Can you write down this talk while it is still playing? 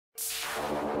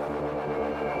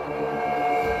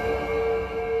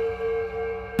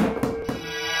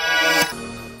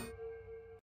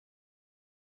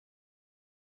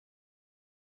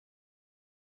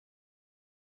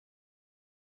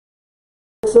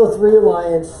603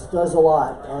 Alliance does a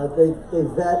lot. They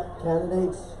vet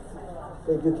candidates,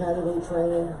 they do candidate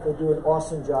training, they do an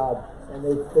awesome job, and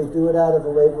they do it out of a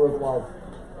labor of love.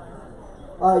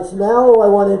 All right, so now I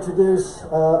want to introduce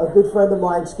a good friend of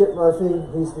mine, Skip Murphy.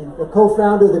 He's the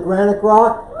co-founder of the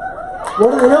GraniteGrok,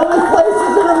 one of the only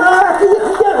places in America you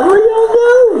can get real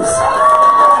news.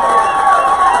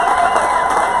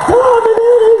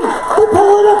 Dominating the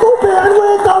political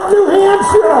bandwidth of New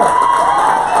Hampshire.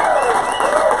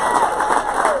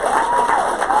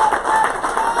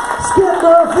 Skip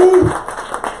Murphy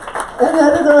and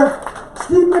editor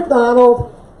Steve McDonald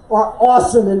are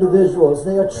awesome individuals.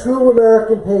 They are true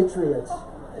American patriots.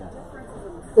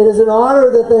 It is an honor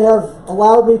that they have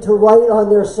allowed me to write on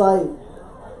their site,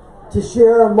 to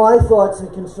share my thoughts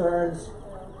and concerns,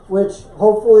 which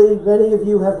hopefully many of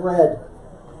you have read.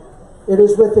 It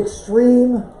is with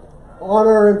extreme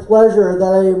honor and pleasure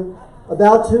that I am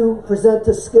about to present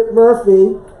to Skip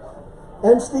Murphy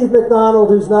and Steve McDonald,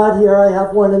 who's not here. I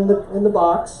have one in the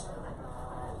box.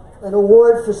 An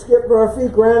award for Skip Murphy,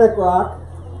 GraniteGrok,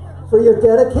 for your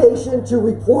dedication to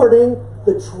reporting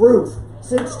the truth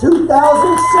since 2006.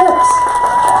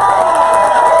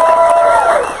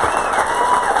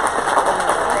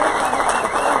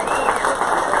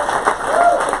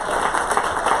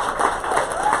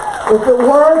 If it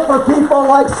weren't for people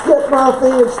like Skip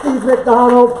Murphy and Steve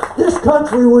McDonald, this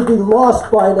country would be lost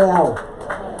by now.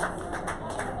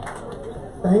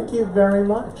 Thank you very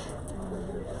much.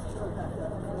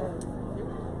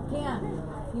 Ken,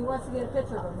 he wants to get a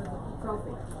picture of him with the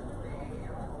trophy.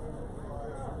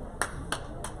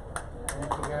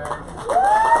 Thank you, guys.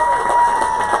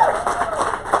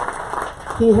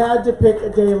 He had to pick a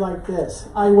day like this.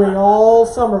 I wait all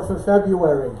summer for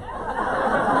February.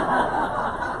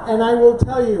 And I will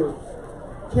tell you,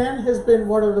 Ken has been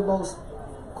one of the most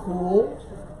cool,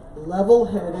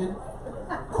 level-headed,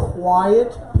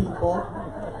 quiet people,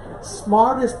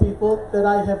 smartest people that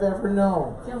I have ever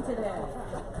known. Till today.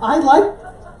 I like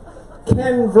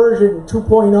Ken version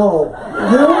 2.0.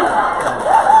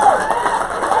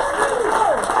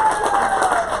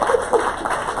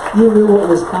 You knew what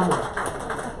was coming.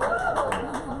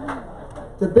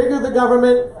 The bigger the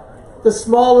government, the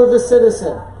smaller the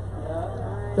citizen.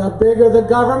 The bigger the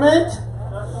government,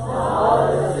 the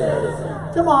smaller the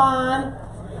citizen. Come on.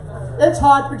 It's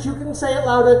hot, but you can say it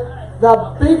louder.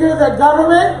 The bigger the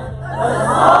government, the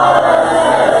smaller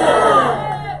the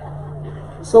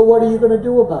citizen. So what are you going to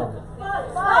do about it?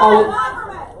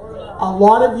 A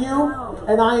lot of you,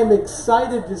 and I am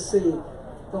excited to see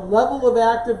the level of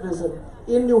activism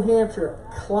in New Hampshire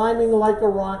climbing like a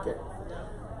rocket.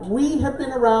 We have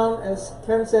been around, as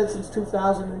Ken said, since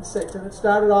 2006, and it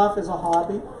started off as a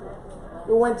hobby.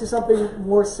 It went to something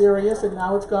more serious, and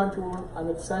now it's gone to an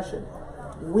obsession.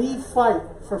 We fight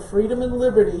for freedom and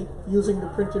liberty using the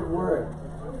printed word.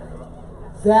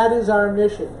 That is our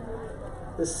mission.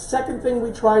 The second thing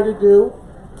we try to do,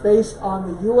 based on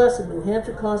the U.S. and New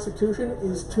Hampshire Constitution,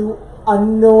 is to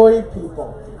annoy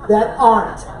people that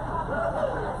aren't.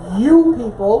 You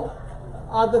people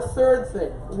are the third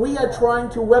thing. We are trying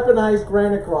to weaponize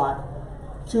GraniteGrok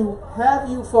to have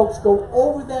you folks go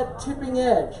over that tipping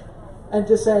edge and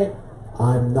to say,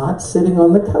 I'm not sitting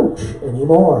on the couch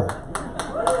anymore.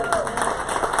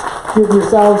 Give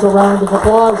yourselves a round of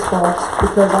applause, folks,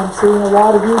 because I'm seeing a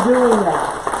lot of you doing that.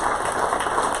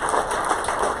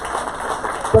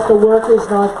 But the work is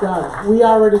not done. We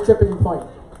are at a tipping point,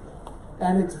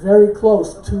 and it's very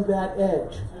close to that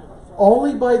edge.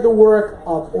 Only by the work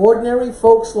of ordinary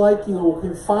folks like you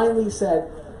who finally said,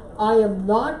 I am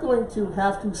not going to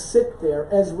have to sit there,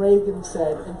 as Reagan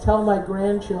said, and tell my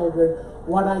grandchildren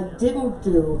what I didn't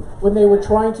do when they were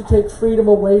trying to take freedom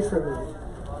away from me.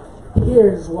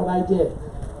 Here's what I did.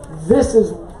 This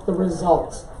is the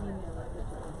results.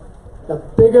 The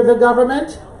bigger the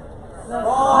government, the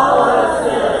smaller the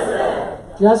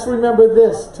citizen. Just remember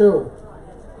this, too.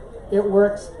 It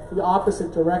works the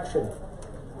opposite direction.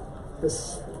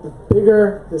 The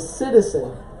bigger the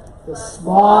citizen, the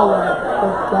smaller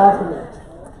the government.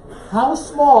 How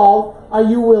small are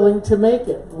you willing to make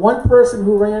it? One person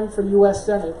who ran for U.S.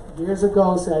 Senate years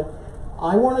ago said,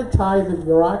 I want to tie the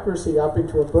bureaucracy up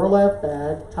into a burlap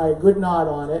bag, tie a good knot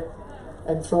on it,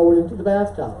 and throw it into the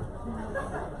bathtub.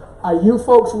 Are you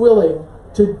folks willing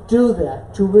to do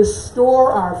that, to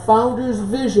restore our founders'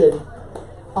 vision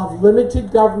of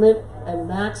limited government and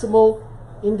maximal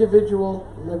individual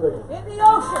liberty? In the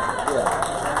ocean.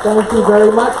 Yeah. Thank you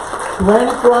very much.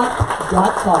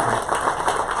 GraniteGrok.com.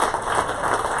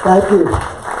 Thank you.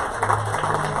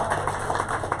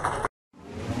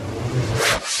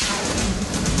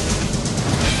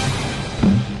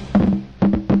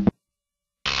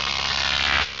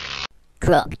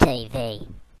 GraniteGrok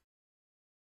TV.